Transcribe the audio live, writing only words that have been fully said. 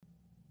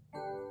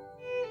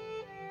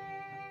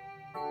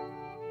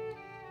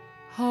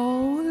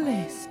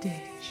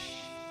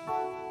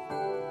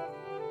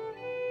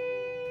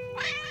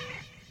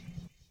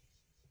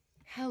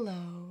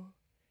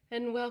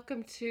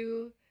welcome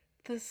to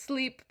the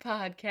Sleep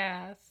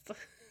Podcast.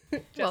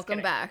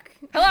 Welcome back.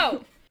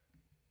 Hello!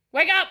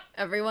 Wake up!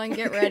 Everyone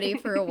get ready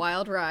for a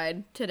wild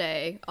ride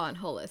today on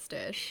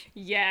Holistish.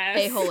 Yes.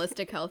 A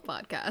holistic health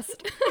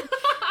podcast.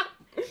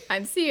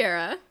 I'm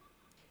Sierra.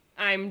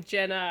 I'm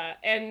Jenna,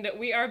 and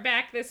we are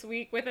back this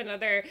week with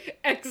another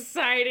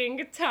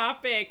exciting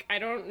topic. I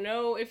don't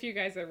know if you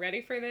guys are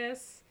ready for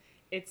this.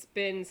 It's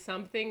been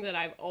something that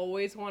I've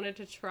always wanted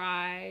to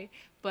try,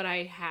 but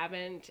I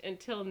haven't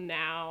until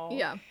now.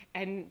 Yeah.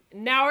 And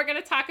now we're going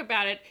to talk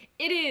about it.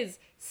 It is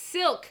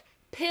silk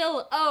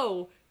pillowcases.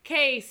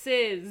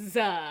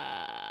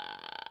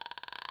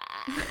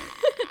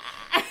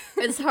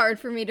 It's hard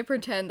for me to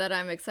pretend that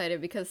I'm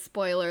excited because,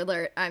 spoiler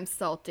alert, I'm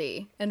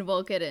salty, and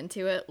we'll get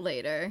into it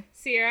later.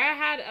 Sierra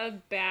had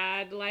a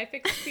bad life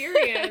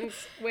experience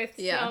with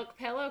silk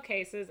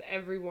pillowcases,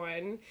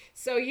 everyone.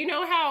 So you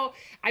know how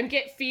I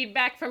get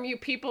feedback from you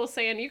people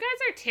saying, you guys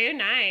are too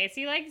nice.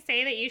 You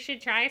say that you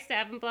should try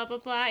stuff and blah, blah,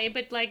 blah,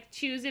 but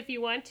choose if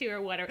you want to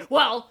or whatever.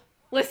 Well,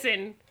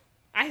 listen,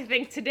 I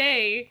think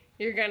today's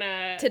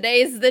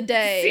the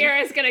day.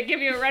 Sierra's gonna give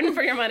you a run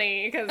for your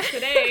money, because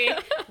today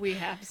we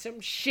have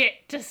some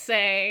shit to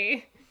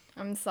say.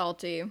 I'm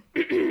salty.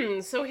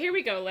 So here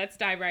we go. Let's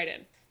dive right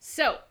in.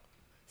 So,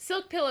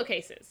 silk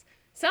pillowcases.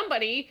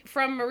 Somebody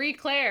from Marie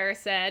Claire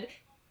said,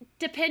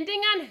 depending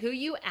on who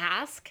you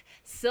ask,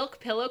 silk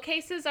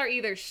pillowcases are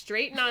either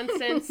straight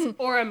nonsense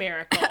or a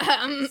miracle.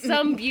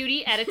 Some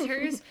beauty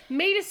editors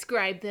may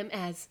describe them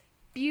as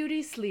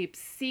Beauty Sleep's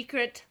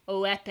secret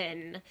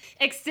weapon,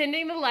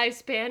 extending the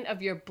lifespan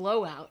of your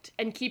blowout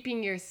and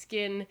keeping your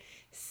skin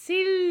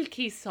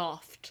silky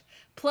soft.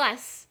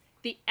 Plus,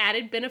 the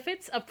added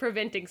benefits of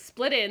preventing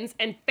split ends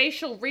and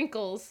facial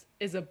wrinkles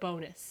is a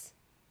bonus.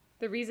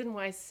 The reason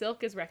why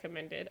silk is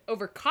recommended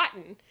over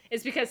cotton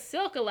is because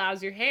silk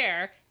allows your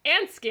hair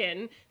and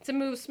skin to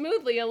move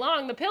smoothly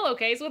along the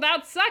pillowcase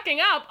without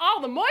sucking up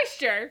all the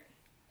moisture.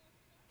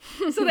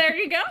 So there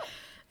you go.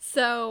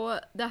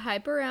 So, the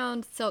hype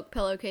around silk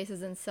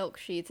pillowcases and silk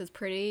sheets is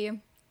pretty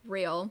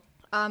real.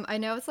 I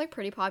know it's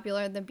pretty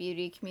popular in the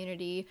beauty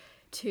community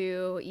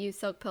to use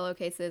silk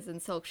pillowcases and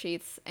silk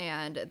sheets,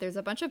 and there's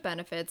a bunch of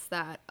benefits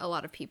that a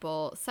lot of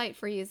people cite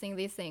for using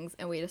these things,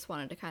 and we just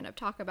wanted to kind of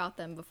talk about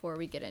them before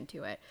we get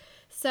into it.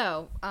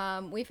 So,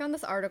 we found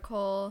this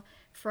article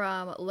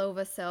from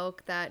Lova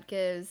Silk that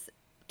gives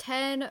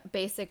 10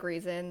 basic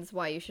reasons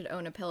why you should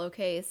own a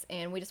pillowcase,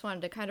 and we just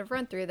wanted to kind of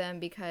run through them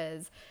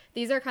because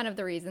these are kind of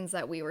the reasons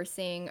that we were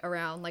seeing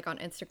around on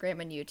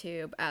Instagram and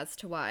YouTube as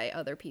to why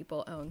other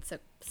people own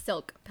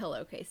silk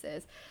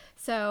pillowcases.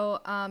 So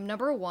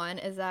number one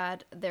is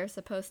that they're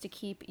supposed to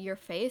keep your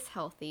face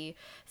healthy.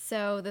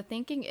 So the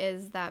thinking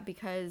is that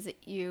because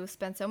you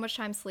spend so much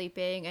time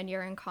sleeping and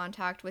you're in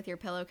contact with your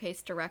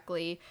pillowcase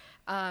directly,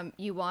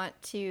 you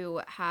want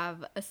to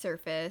have a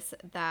surface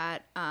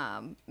that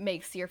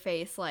makes your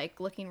face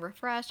looking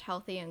refreshed,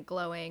 healthy, and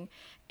glowing.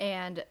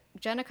 And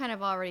Jenna kind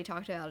of already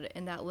talked about it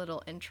in that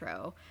little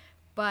intro.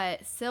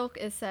 But silk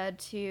is said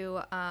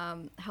to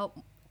help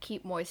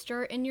keep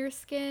moisture in your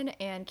skin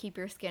and keep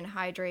your skin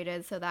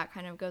hydrated, so that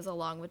kind of goes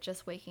along with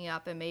just waking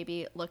up and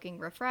maybe looking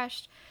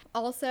refreshed.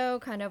 Also,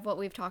 kind of what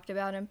we've talked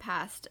about in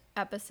past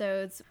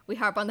episodes, we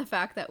harp on the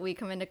fact that we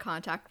come into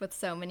contact with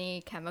so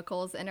many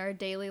chemicals in our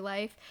daily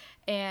life,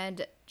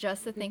 and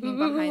just the thinking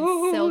behind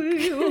silk.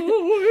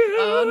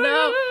 Oh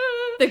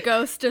no, the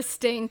ghost of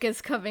stink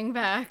is coming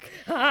back.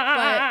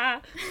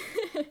 But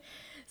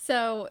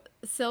so,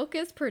 silk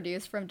is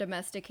produced from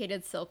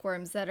domesticated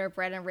silkworms that are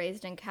bred and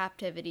raised in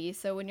captivity.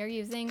 So, when you're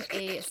using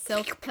a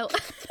silk pillow,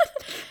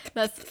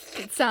 that's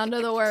the sound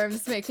of the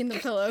worms making the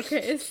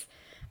pillowcase.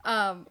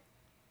 That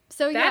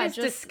is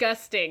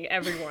disgusting,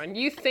 everyone.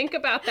 You think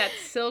about that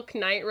silk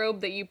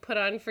nightrobe that you put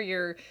on for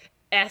your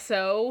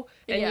SO,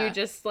 and you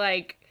just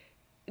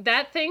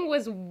that thing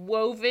was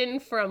woven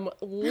from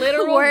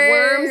literal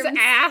worms'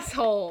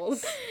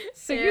 assholes.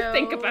 So you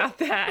think about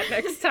that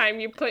next time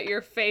you put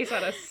your face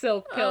on a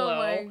silk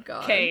pillow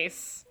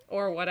case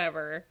or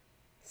whatever.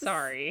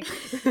 Sorry.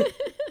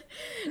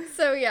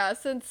 So yeah,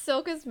 since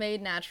silk is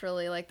made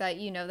naturally like that,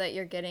 you know that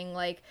you're getting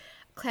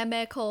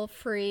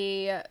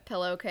chemical-free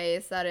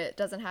pillowcase, that it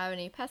doesn't have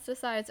any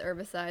pesticides,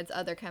 herbicides,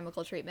 other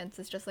chemical treatments.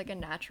 It's just a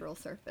natural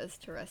surface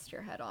to rest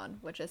your head on,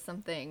 which is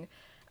something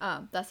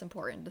that's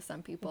important to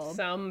some people.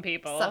 Some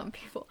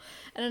people.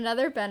 And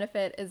another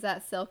benefit is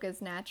that silk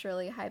is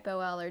naturally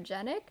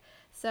hypoallergenic.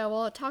 So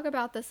we'll talk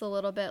about this a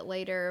little bit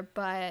later,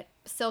 but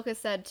silk is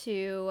said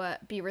to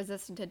be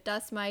resistant to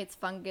dust mites,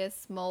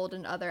 fungus, mold,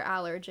 and other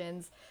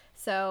allergens.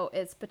 So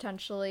it's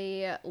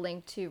potentially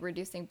linked to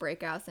reducing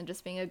breakouts and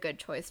just being a good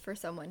choice for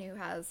someone who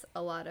has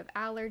a lot of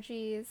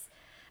allergies.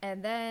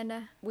 And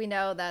then we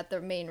know that the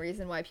main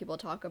reason why people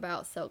talk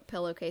about silk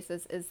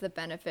pillowcases is the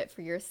benefit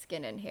for your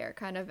skin and hair,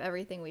 kind of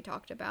everything we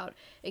talked about.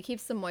 It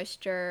keeps the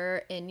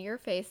moisture in your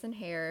face and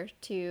hair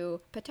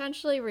to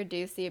potentially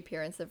reduce the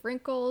appearance of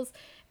wrinkles.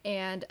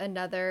 And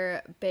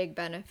another big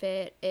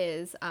benefit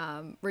is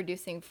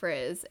reducing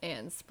frizz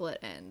and split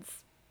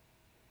ends.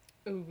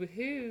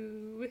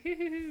 Woohoo!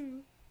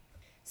 Woohoo!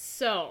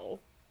 So,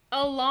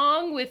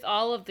 along with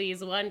all of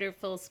these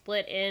wonderful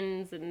split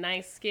ends and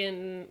nice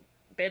skin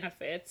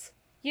benefits,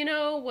 you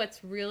know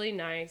what's really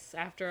nice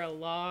after a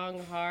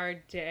long,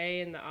 hard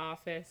day in the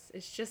office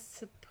is just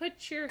to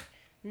put your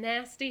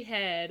nasty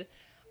head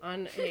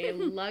on a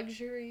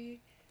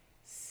luxury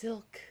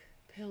silk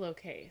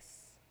pillowcase.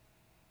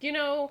 You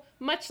know,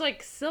 much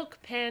like silk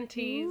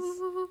panties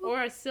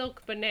or a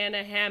silk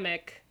banana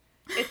hammock,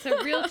 it's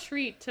a real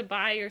treat to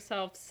buy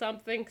yourself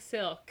something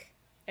silk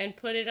and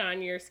put it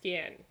on your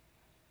skin.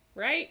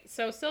 Right?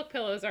 So silk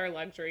pillows are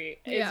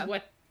luxury, is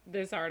what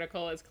this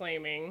article is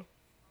claiming.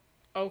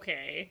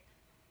 Okay.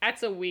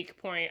 That's a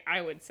weak point,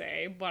 I would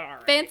say, but all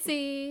right.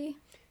 Fancy.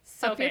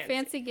 So Up your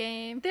fancy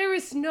game. There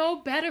is no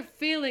better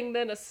feeling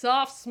than a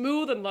soft,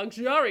 smooth, and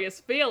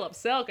luxurious feel of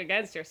silk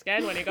against your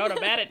skin when you go to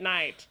bed at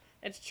night.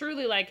 It's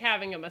truly like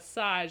having a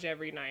massage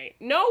every night.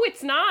 No,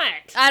 it's not!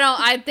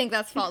 I think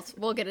that's false.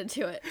 We'll get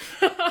into it.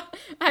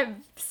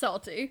 I'm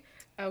salty.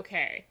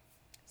 Okay.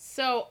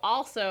 So,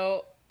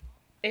 also,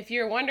 if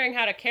you're wondering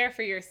how to care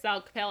for your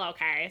silk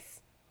pillowcase,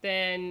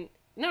 then...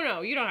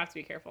 No, you don't have to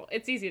be careful.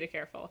 It's easy to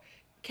care for.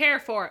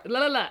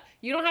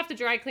 You don't have to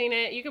dry clean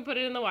it. You can put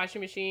it in the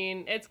washing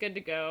machine. It's good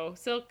to go.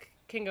 Silk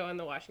can go in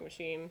the washing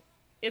machine.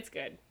 It's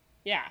good.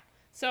 Yeah.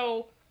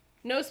 So,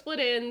 no split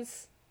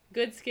ends,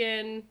 good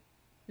skin,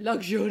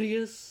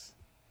 luxurious,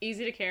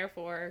 easy to care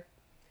for.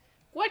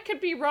 What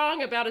could be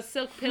wrong about a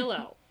silk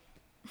pillow?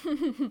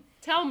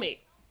 Tell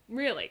me.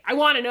 Really. I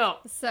want to know.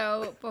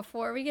 So,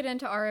 before we get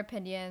into our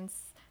opinions,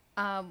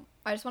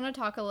 I just want to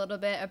talk a little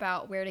bit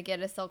about where to get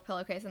a silk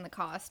pillowcase and the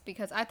cost,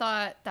 because I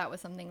thought that was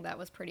something that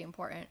was pretty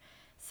important.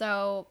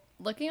 So,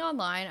 looking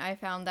online, I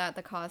found that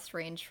the cost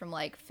ranged from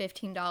like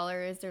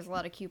 $15, there's a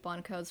lot of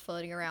coupon codes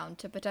floating around,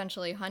 to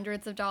potentially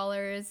hundreds of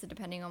dollars,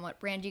 depending on what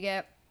brand you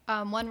get.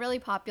 One really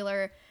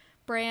popular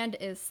brand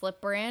is Slip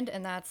brand,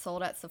 and that's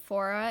sold at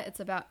Sephora. It's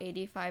about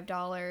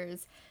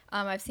 $85.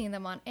 I've seen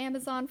them on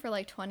Amazon for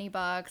like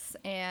 $20,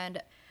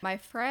 and my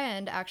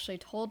friend actually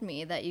told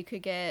me that you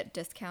could get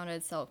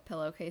discounted silk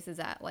pillowcases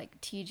at like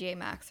TJ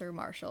Maxx or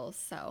Marshalls,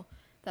 so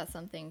that's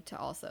something to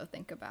also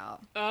think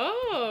about.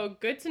 Oh,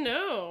 good to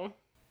know.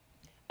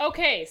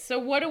 Okay, so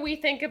what do we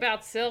think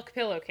about silk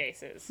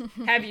pillowcases?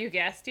 Have you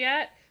guessed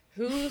yet?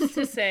 Who's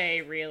to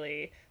say,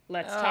 really?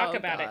 Let's talk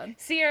about it.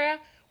 Sierra,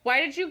 why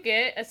did you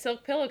get a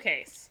silk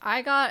pillowcase?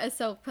 I got a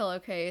silk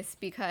pillowcase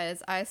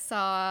because I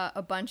saw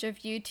a bunch of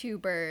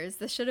YouTubers.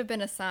 This should have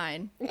been a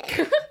sign.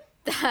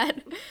 That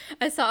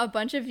I saw a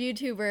bunch of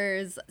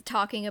YouTubers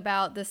talking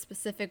about this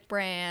specific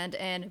brand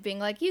and being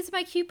like, use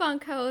my coupon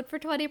code for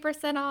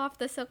 20% off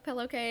the silk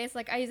pillowcase.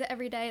 Like, I use it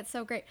every day. It's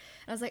so great.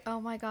 And I was like, oh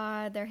my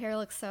God, their hair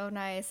looks so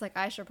nice. Like,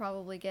 I should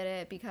probably get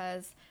it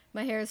because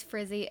my hair is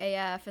frizzy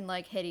AF and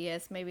like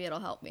hideous. Maybe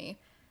it'll help me.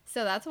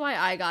 So that's why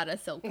I got a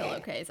silk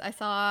pillowcase. I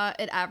saw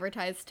it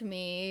advertised to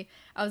me.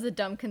 I was a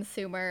dumb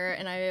consumer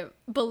and I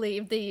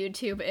believed the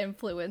YouTube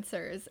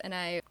influencers, and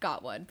I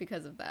got one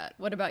because of that.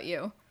 What about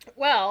you?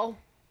 Well,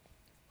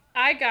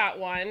 I got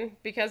one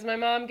because my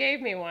mom gave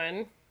me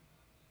one.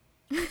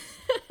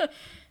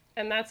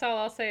 And that's all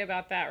I'll say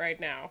about that right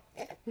now.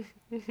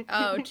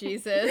 Oh,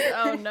 Jesus.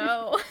 Oh,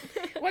 no.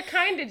 What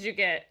kind did you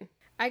get?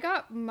 I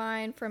got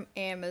mine from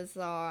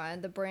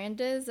Amazon. The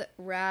brand is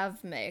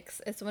Rav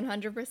Mix. It's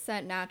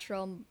 100%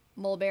 natural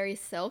mulberry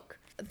silk.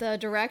 The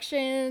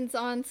directions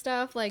on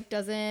stuff, like,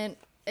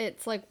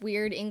 it's like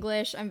weird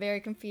English. I'm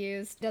very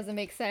confused. Doesn't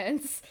make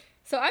sense.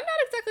 So I'm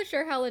not exactly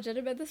sure how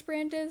legitimate this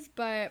brand is,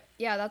 but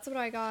yeah, that's what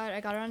I got.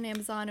 I got it on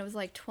Amazon. It was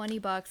like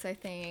 $20, I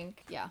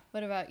think. Yeah.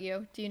 What about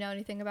you? Do you know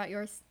anything about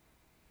yours?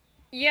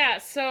 Yeah,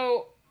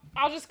 so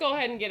I'll just go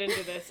ahead and get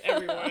into this,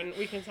 everyone.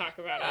 We can talk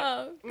about it.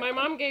 Oh, my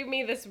mom gave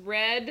me this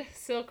red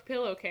silk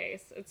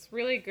pillowcase. It's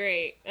really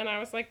great. And I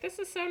was like, this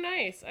is so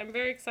nice. I'm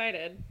very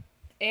excited.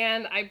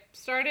 And I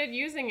started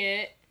using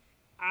it.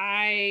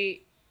 I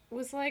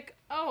was like,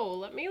 oh,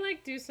 let me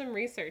like do some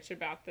research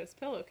about this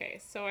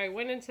pillowcase. So I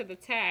went into the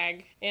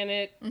tag and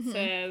it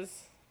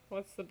says,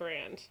 what's the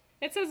brand?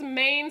 It says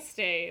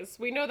Mainstays.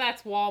 We know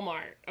that's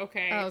Walmart.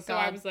 Okay. Oh, so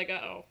God. I was like,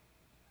 uh-oh.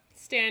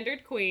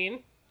 Standard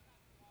queen.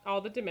 All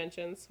the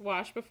dimensions.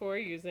 Wash before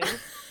using.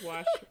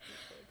 Wash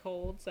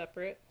cold,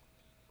 separate.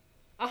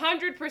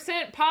 100%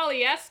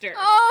 polyester.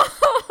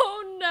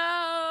 Oh,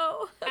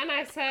 no. And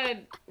I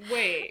said,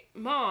 wait,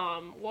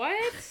 Mom,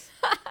 what?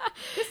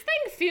 This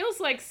thing feels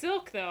like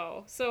silk,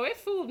 though. So it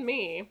fooled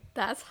me.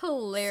 That's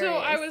hilarious. So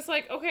I was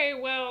like, okay,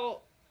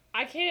 well,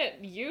 I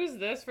can't use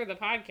this for the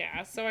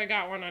podcast. So I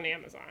got one on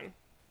Amazon.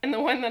 And the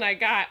one that I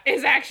got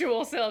is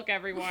actual silk,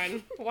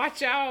 everyone.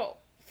 Watch out.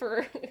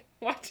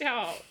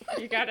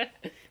 You gotta,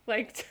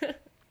 like,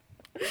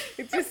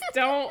 just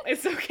don't,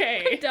 it's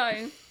okay. I'm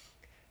dying.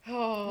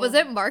 Oh. Was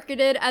it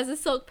marketed as a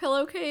silk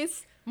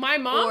pillowcase? My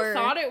mom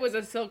thought it was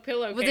a silk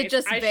pillowcase. Was it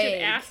just vague? I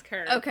should ask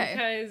her. Okay.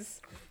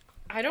 Because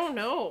I don't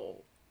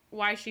know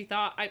why she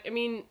thought, I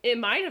mean, it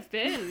might have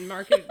been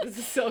marketed as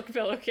a silk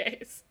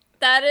pillowcase.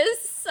 That is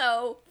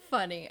so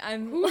funny.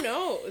 Who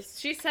knows?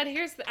 She said,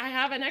 I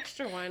have an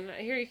extra one.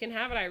 Here, you can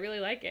have it. I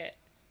really like it.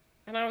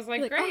 And I was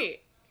like,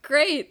 great. Oh,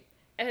 great.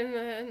 And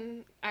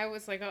then I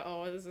was like,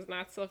 oh, this is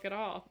not silk at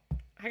all.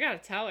 I gotta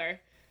tell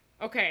her.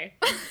 Okay.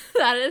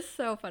 That is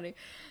so funny.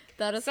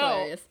 That is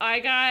hilarious.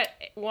 I got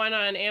one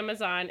on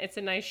Amazon. It's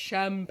a nice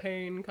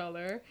champagne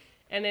color.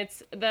 And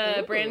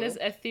the brand is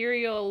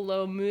Ethereal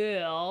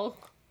Lomule.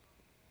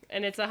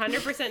 And it's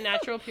 100%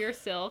 natural pure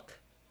silk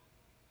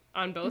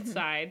on both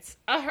sides.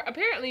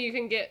 Apparently you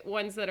can get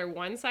ones that are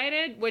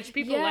one-sided, which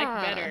people like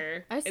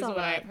better, is what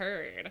I've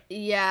heard.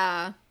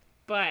 Yeah.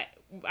 But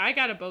I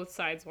got a both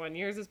sides one.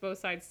 Yours is both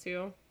sides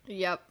too?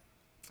 Yep.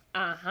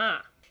 Uh-huh.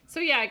 So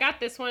yeah, I got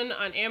this one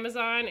on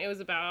Amazon. It was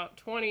about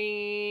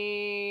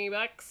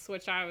 $20,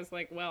 which I was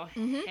like, well,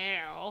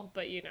 hell,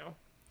 but you know.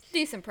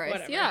 Decent price,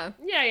 whatever. yeah.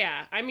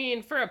 Yeah. I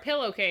mean, for a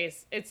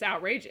pillowcase, it's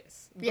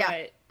outrageous.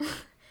 Yeah. But,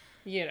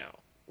 you know,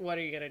 what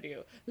are you going to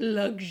do?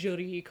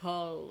 Luxury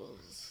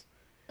calls.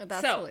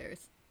 That's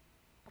hilarious.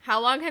 How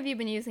long have you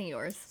been using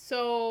yours?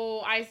 So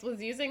I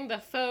was using the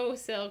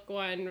faux silk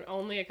one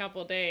only a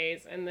couple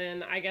days, and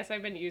then I guess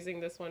I've been using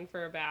this one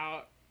for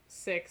about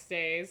 6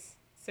 days.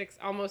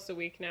 Almost a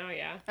week now,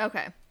 yeah.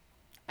 Okay.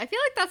 I feel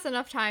like that's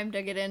enough time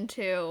to get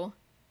into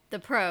the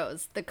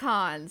pros, the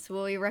cons,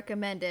 will we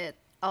recommend it,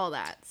 all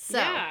that. So,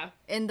 yeah.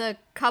 In the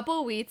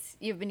couple weeks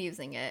you've been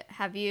using it,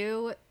 have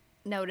you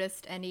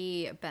noticed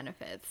any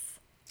benefits?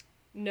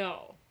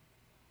 No.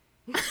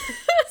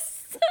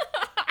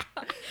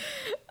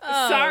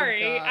 Oh,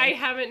 Sorry, God. I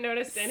haven't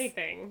noticed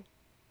anything.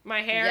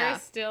 My hair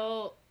is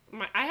still...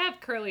 I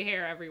have curly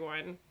hair,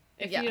 everyone.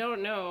 If you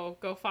don't know,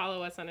 go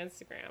follow us on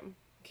Instagram.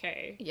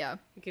 Okay. Yeah.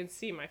 You can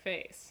see my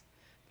face.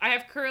 I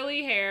have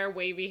curly hair,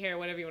 wavy hair,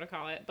 whatever you want to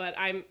call it. But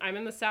I'm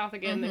in the South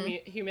again.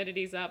 The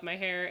humidity's up. My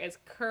hair is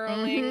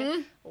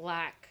curling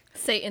black.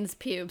 Satan's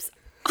pubes.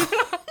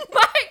 Oh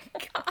my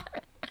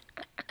God.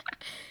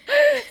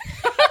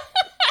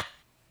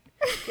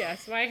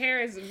 Yes, my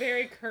hair is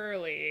very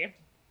curly.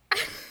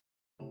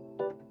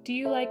 Do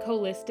you like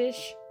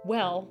Holistish?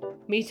 Well,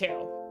 me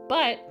too.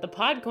 But the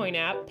Podcoin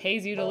app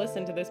pays you to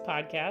listen to this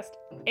podcast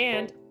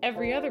and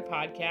every other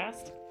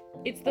podcast.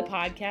 It's the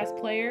podcast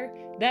player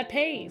that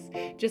pays.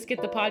 Just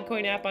get the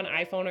Podcoin app on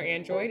iPhone or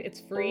Android. It's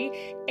free,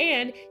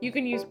 and you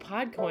can use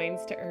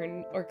Podcoins to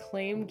earn or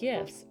claim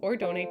gifts or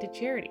donate to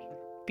charity.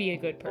 Be a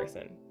good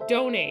person.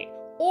 Donate.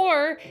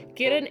 Or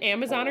get an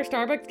Amazon or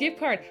Starbucks gift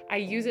card. I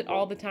use it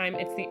all the time.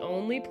 It's the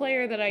only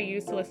player that I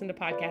use to listen to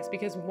podcasts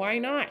because why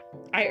not?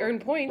 I earn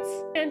points,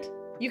 and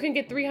you can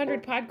get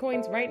 300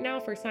 Podcoins right now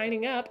for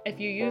signing up if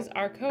you use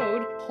our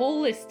code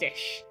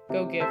HOLISTISH.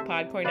 Go give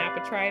Podcoin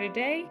app a try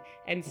today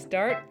and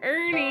start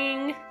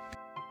earning.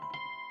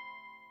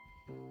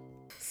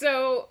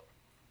 So,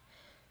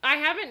 I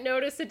haven't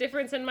noticed a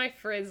difference in my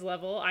frizz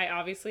level. I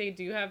obviously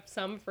do have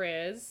some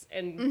frizz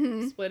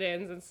and split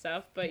ends and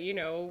stuff, but you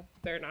know,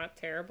 they're not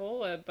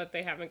terrible, but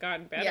they haven't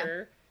gotten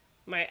better.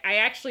 Yeah. I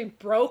actually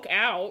broke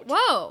out.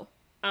 Whoa.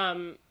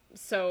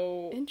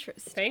 So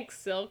interesting. Thanks,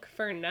 Silk,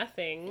 for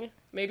nothing.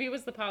 Maybe it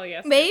was the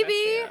polyester.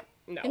 Maybe.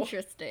 No.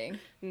 Interesting.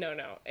 No,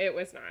 it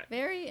was not.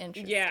 Very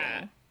interesting.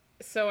 Yeah.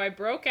 So I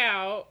broke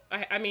out.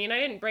 I mean, I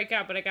didn't break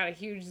out, but I got a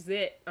huge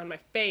zit on my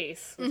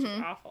face, which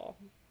is awful.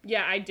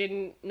 Yeah, I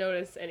didn't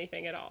notice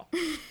anything at all.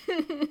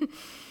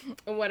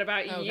 And what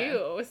about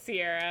you,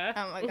 Sierra?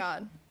 Oh my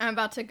God. I'm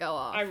about to go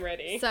off. I'm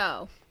ready.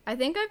 So, I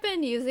think I've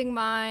been using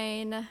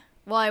mine...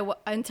 Well,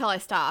 until I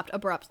stopped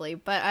abruptly,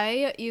 but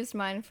I used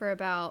mine for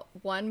about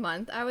 1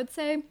 month, I would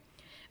say.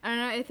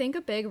 And I think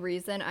a big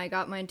reason I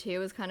got mine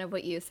too is kind of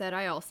what you said.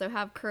 I also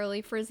have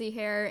curly, frizzy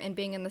hair, and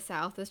being in the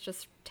South is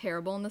just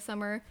terrible in the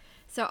summer.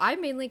 So I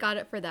mainly got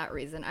it for that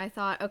reason. I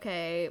thought,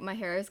 okay, my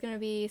hair is going to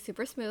be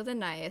super smooth and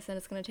nice, and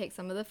it's going to take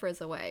some of the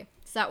frizz away.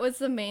 So that was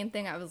the main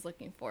thing I was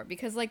looking for,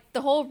 because like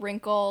the whole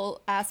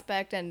wrinkle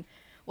aspect and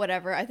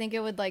whatever, I think it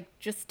would like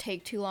just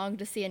take too long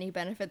to see any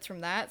benefits from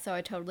that. So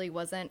I totally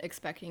wasn't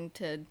expecting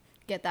to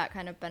get that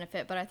kind of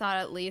benefit, but I thought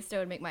at least it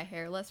would make my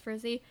hair less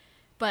frizzy.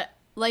 But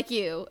like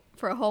you,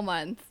 for a whole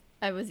month,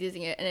 I was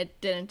using it and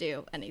it didn't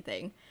do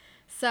anything.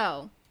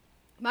 So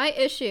my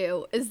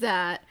issue is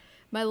that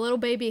my little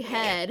baby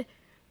head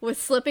was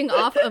slipping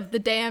off of the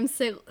damn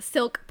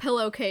silk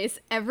pillowcase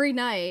every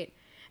night,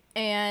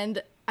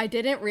 and I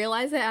didn't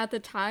realize it at the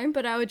time,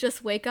 but I would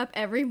just wake up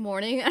every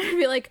morning and I'd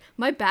be like,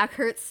 my back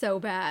hurts so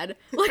bad.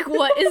 Like,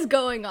 what is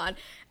going on?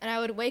 And I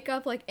would wake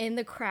up like in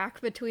the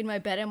crack between my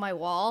bed and my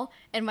wall,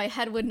 and my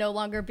head would no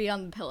longer be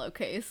on the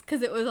pillowcase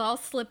because it was all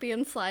slippy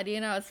and slidey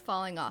and I was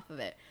falling off of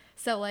it.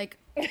 So like,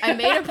 I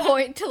made a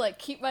point to like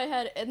keep my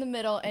head in the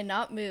middle and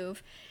not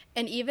move.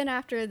 And even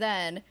after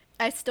then,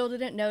 I still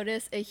didn't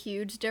notice a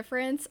huge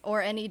difference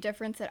or any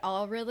difference at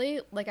all,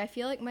 really. Like, I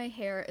feel like my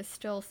hair is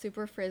still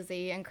super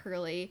frizzy and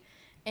curly,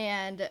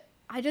 and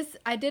I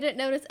didn't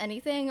notice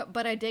anything,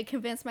 but I did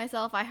convince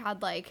myself I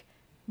had, like,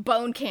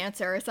 bone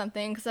cancer or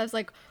something, because I was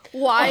like,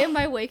 why am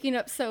I waking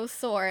up so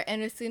sore?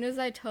 And as soon as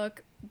I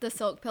took the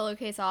silk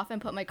pillowcase off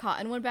and put my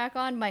cotton one back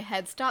on, my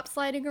head stopped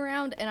sliding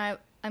around, and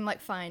I'm,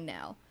 like, fine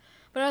now.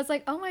 But I was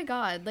like, oh my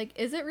God, like,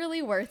 is it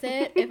really worth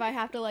it if I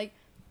have to, like,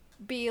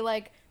 be,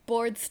 like,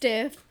 bored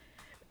stiff,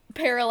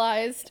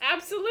 paralyzed?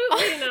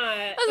 Absolutely not.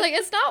 I was like,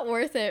 it's not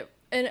worth it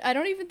And I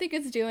don't even think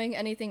it's doing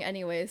anything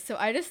anyways. So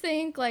I just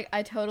think, like,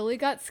 I totally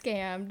got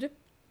scammed.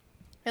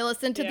 I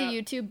listened to the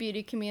YouTube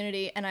beauty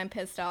community, and I'm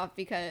pissed off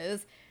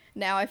because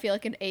now I feel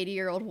like an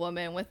 80-year-old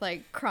woman with,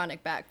 like,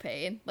 chronic back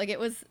pain. Like,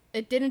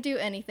 it didn't do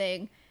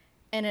anything,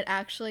 and it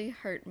actually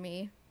hurt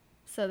me.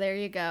 So there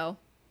you go.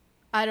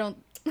 I don't...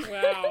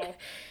 Wow.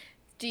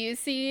 Do you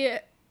see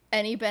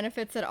any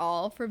benefits at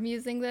all from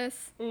using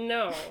this?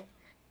 No.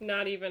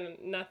 Not even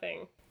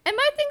nothing. And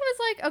my thing was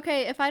like,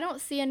 okay, if I don't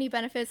see any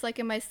benefits like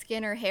in my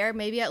skin or hair,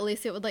 maybe at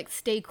least it would like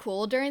stay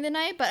cool during the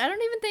night, but I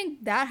don't even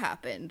think that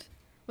happened.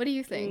 What do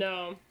you think?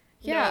 No.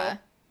 Yeah.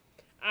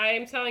 No.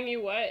 I'm telling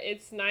you what,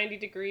 it's 90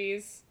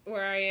 degrees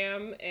where I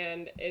am,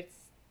 and it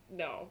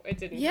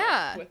didn't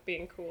help with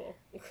being cool.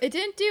 It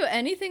didn't do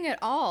anything at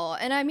all.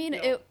 And I mean,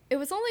 it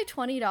was only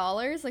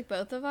 $20, like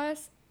both of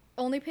us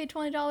only paid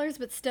 $20,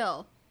 but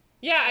still.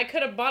 Yeah, I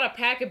could have bought a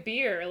pack of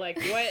beer.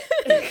 Like, what?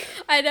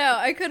 I know.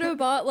 I could have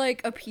bought, like,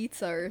 a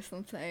pizza or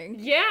something.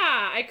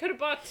 Yeah, I could have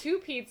bought 2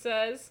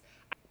 pizzas.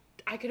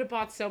 I could have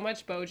bought so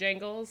much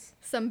Bojangles.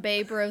 Some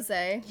Babe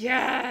Rosé.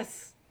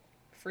 Yes!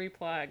 Free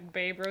plug.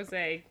 Babe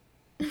Rosé.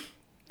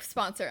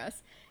 Sponsor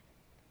us.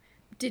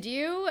 Did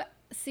you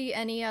see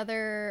any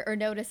other, or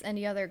notice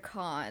any other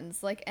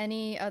cons? Like,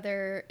 any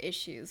other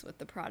issues with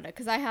the product?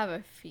 Because I have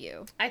a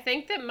few. I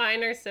think that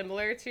mine are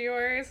similar to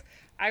yours.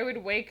 I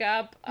would wake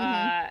up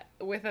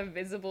with a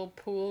visible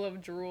pool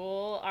of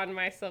drool on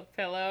my silk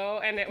pillow,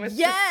 and it was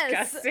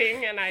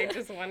disgusting, and I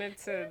just wanted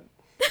to,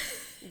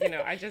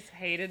 I just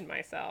hated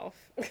myself.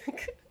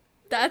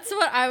 That's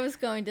what I was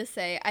going to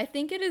say. I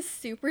think it is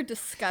super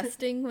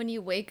disgusting when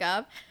you wake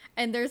up,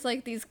 and there's,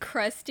 like, these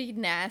crusty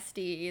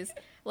nasties,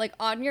 like,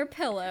 on your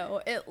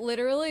pillow. It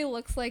literally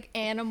looks like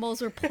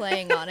animals were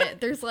playing on it.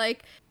 There's,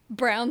 like,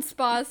 brown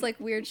spots, like,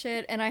 weird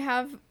shit, and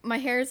my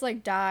hair's,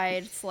 like,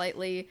 dyed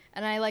slightly,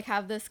 and I, like,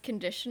 have this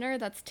conditioner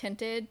that's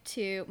tinted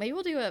to, maybe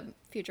we'll do a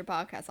future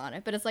podcast on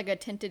it, but it's, like, a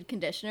tinted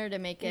conditioner to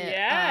make it,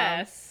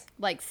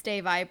 like,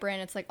 stay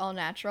vibrant. It's, like, all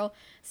natural,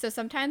 so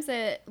sometimes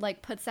it,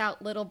 like, puts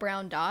out little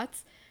brown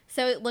dots,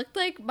 so it looked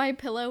like my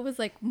pillow was,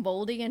 like,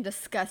 moldy and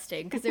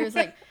disgusting, because there was,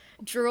 like,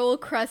 drool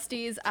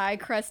crusties, eye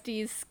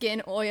crusties,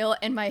 skin oil,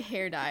 and my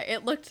hair dye.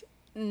 It looked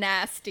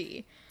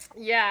nasty.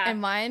 Yeah. And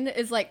mine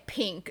is like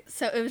pink,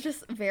 so it was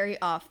just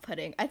very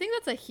off-putting. I think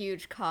that's a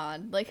huge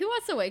con. Like, who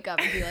wants to wake up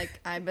and be like,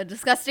 I'm a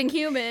disgusting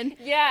human?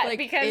 Yeah, like,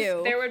 because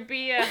ew. there would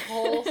be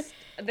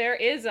there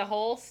is a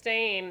whole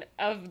stain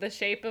of the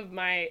shape of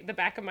the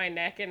back of my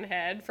neck and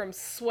head from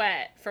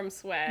sweat.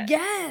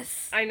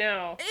 Yes. I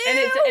know. Ew, and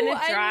it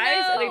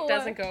dries and it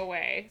doesn't go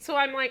away. So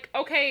I'm like,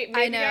 okay,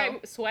 maybe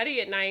I'm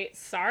sweaty at night.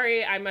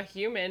 Sorry, I'm a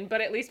human,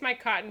 but at least my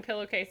cotton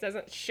pillowcase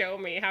doesn't show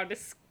me how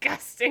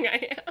disgusting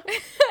I am.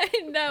 I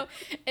know.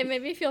 It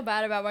made me feel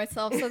bad about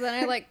myself, so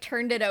then I, like,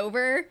 turned it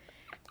over,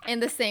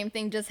 and the same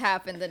thing just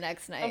happened the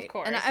next night. Of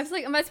course. And I was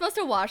like, am I supposed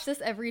to wash this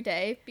every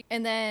day?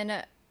 And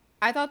then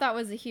I thought that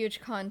was a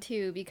huge con,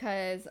 too,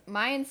 because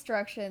my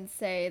instructions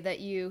say that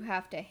you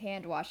have to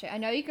hand wash it. I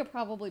know you could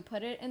probably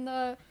put it in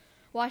the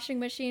washing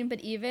machine, but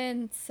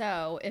even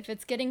so, if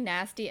it's getting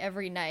nasty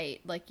every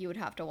night, like, you would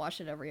have to wash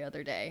it every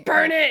other day.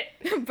 Burn it!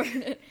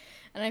 Burn it.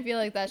 And I feel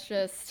like that's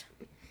a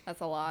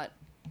lot.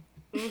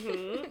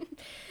 Mm-hmm.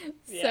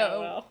 Yeah, So,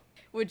 well.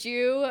 Would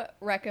you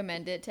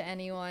recommend it to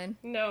anyone?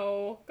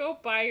 No. Go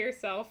buy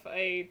yourself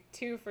a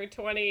 2 for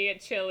 $20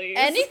 at Chili's.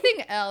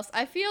 Anything else?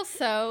 I feel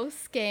so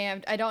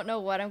scammed. I don't know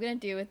what I'm going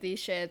to do with these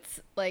shits.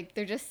 Like,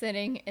 they're just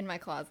sitting in my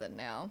closet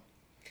now.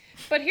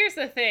 But here's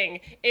the thing.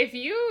 If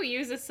you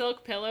use a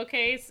silk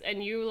pillowcase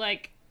and you,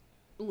 like,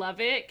 love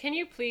it, can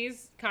you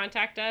please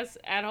contact us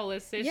at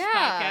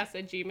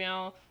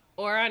holistishpodcast@gmail.com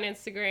or on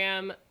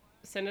Instagram,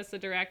 send us a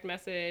direct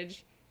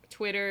message,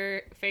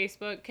 Twitter,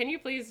 Facebook. Can you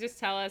please just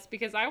tell us?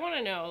 Because I want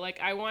to know. Like,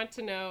 I want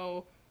to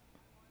know.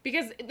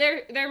 Because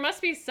there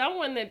must be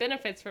someone that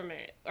benefits from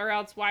it. Or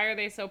else why are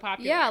they so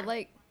popular? Yeah,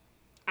 like...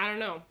 I don't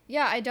know.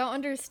 Yeah, I don't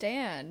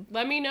understand.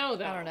 Let me know,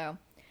 though. I don't know.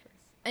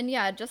 And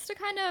yeah, just to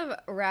kind of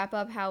wrap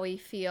up how we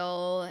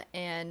feel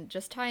and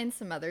just tie in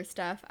some other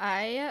stuff,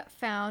 I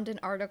found an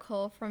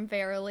article from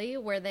Verily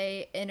where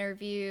they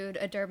interviewed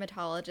a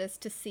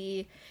dermatologist to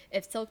see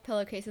if silk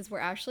pillowcases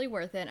were actually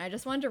worth it. And I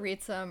just wanted to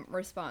read some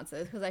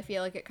responses because I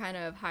feel like it kind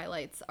of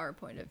highlights our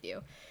point of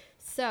view.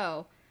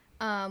 So,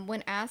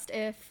 when asked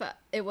if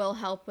it will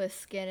help with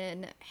skin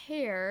and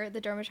hair,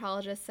 the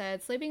dermatologist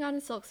said, sleeping on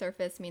a silk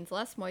surface means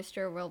less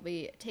moisture will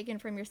be taken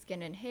from your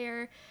skin and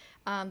hair.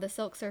 The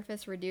silk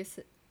surface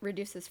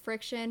reduces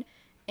friction,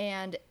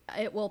 and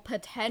it will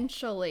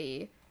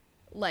potentially,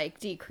 like,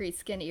 decrease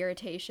skin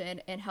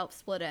irritation and help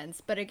split ends.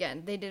 But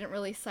again, they didn't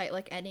really cite,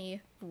 like,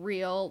 any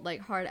real,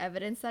 like, hard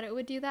evidence that it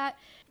would do that.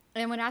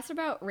 And when asked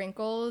about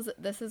wrinkles,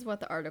 this is what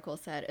the article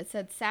said. It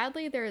said,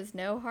 sadly, there is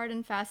no hard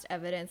and fast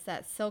evidence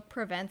that silk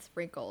prevents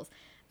wrinkles.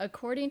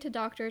 According to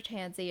Dr.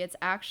 Tansey, it's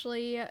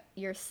actually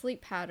your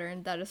sleep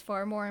pattern that is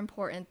far more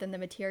important than the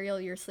material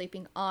you're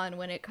sleeping on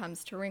when it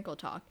comes to wrinkle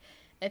talk.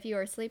 If you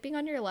are sleeping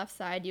on your left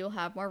side, you'll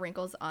have more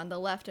wrinkles on the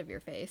left of your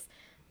face.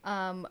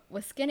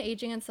 With skin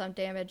aging and sun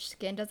damage,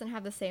 skin doesn't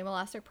have the same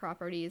elastic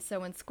properties,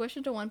 so when squished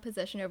into one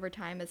position over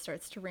time, it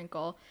starts to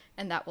wrinkle,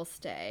 and that will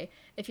stay.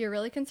 If you're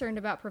really concerned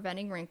about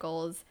preventing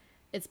wrinkles,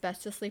 it's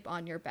best to sleep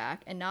on your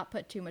back and not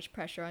put too much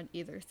pressure on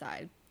either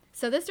side.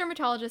 So this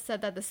dermatologist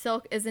said that the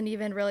silk isn't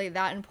even really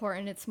that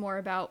important. It's more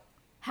about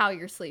how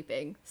you're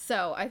sleeping.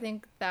 So I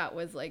think that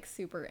was like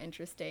super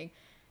interesting.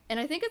 And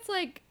I think it's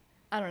like,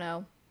 I don't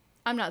know,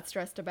 I'm not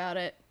stressed about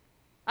it.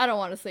 I don't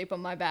want to sleep on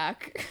my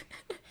back.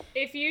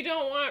 If you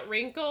don't want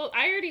wrinkles,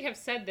 I already have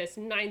said this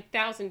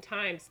 9,000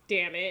 times,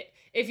 damn it.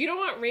 If you don't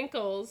want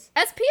wrinkles,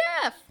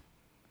 SPF!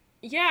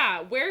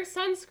 Yeah, wear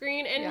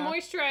sunscreen and Yeah.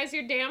 moisturize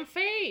your damn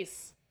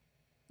face.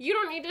 You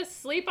don't need to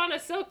sleep on a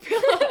silk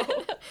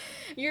pillow.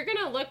 You're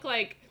gonna look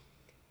like,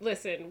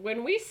 listen,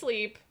 when we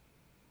sleep,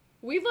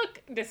 we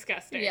look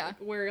disgusting. Yeah.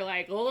 We're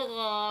like,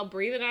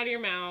 breathing out of your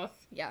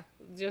mouth. Yeah.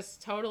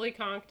 Just totally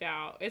conked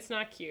out. It's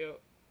not cute.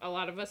 A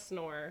lot of us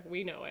snore.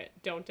 We know it.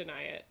 Don't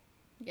deny it.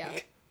 Yeah.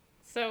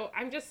 So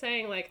I'm just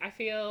saying, like, I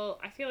feel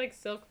like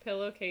silk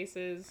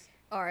pillowcases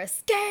Are a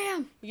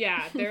scam!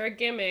 Yeah, they're a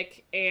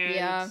gimmick, and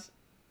Yeah.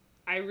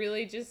 I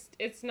really just,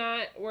 it's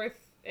not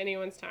worth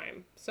anyone's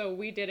time. So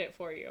we did it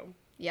for you.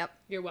 Yep.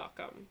 You're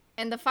welcome.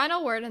 And the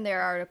final word in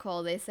their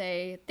article, they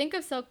say, think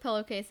of silk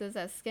pillowcases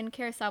as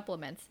skincare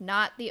supplements,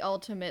 not the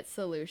ultimate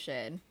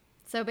solution.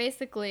 So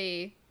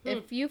basically,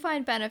 if you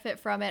find benefit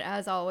from it,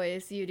 as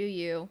always, you do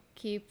you.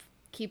 Keep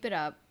it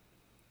up.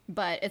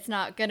 But it's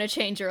not going to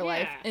change your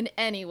life Yeah. in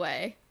any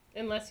way.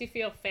 Unless you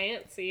feel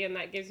fancy and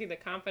that gives you the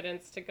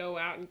confidence to go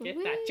out and get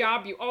that Woo.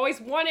 job you always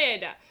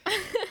wanted. Or,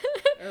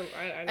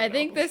 I I don't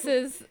think know. this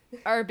is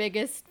our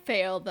biggest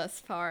fail thus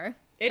far.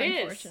 It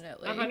is.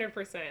 Unfortunately.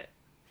 100%.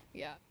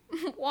 Yeah.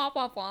 Womp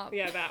womp womp.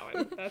 Yeah, that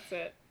one. That's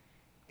it.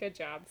 Good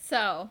job.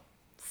 So,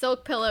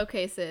 silk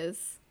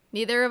pillowcases.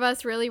 Neither of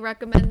us really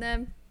recommend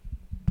them.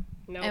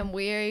 No. And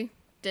we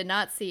did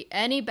not see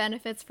any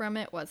benefits from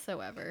it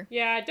whatsoever.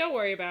 Yeah, don't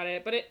worry about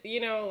it. But it,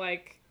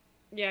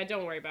 yeah,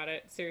 don't worry about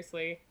it.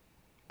 Seriously.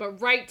 But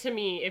write to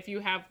me if you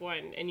have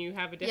one and you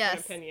have a different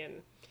Yes.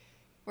 opinion.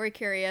 We're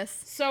curious.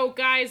 So,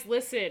 guys,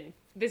 listen.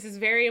 This is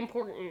very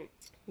important.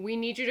 We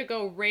need you to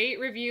go rate,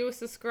 review,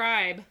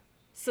 subscribe.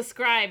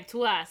 Subscribe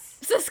to us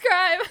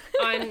Subscribe!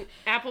 on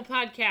Apple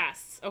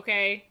Podcasts,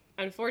 okay?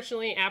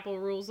 Unfortunately, Apple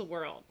rules the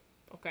world.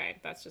 Okay,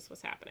 that's just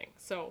what's happening.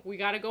 So, we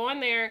got to go on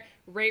there,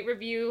 rate,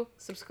 review,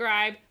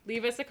 subscribe,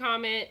 leave us a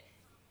comment,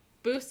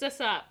 boost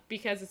us up,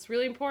 because it's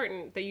really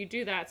important that you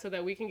do that so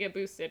that we can get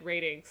boosted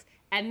ratings.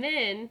 And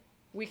then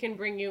we can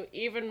bring you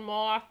even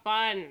more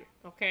fun,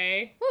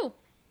 okay? Woo!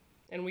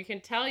 And we can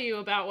tell you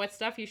about what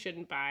stuff you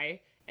shouldn't buy,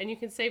 and you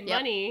can save Yep.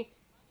 money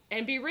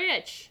and be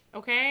rich,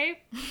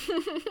 okay?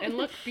 And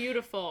look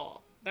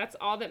beautiful. That's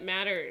all that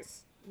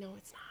matters. No,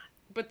 it's not.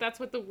 But that's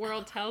what the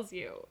world tells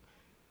you.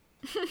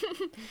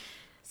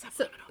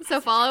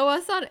 So follow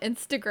us on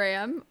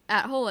Instagram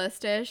at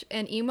Holistish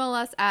and email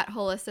us at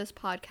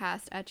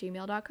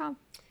holistispodcast@gmail.com.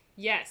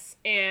 Yes,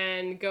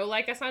 and go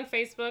like us on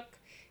Facebook.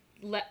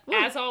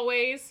 As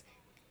always,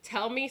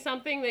 tell me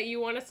something that you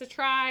want us to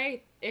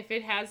try. If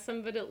it has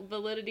some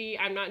validity,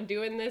 I'm not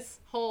doing this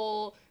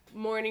whole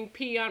morning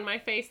pee on my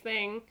face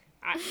thing.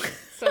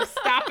 So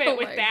stop it Oh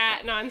with my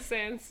that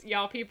nonsense,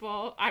 y'all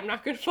people. I'm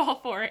not going to fall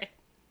for it.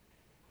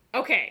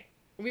 Okay,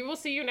 we will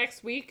see you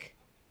next week.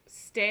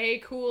 Stay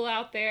cool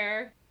out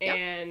there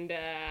and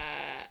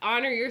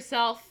honor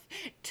yourself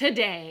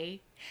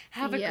today.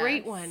 Have a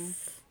great one.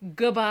 Yes.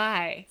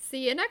 Goodbye.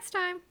 See you next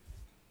time.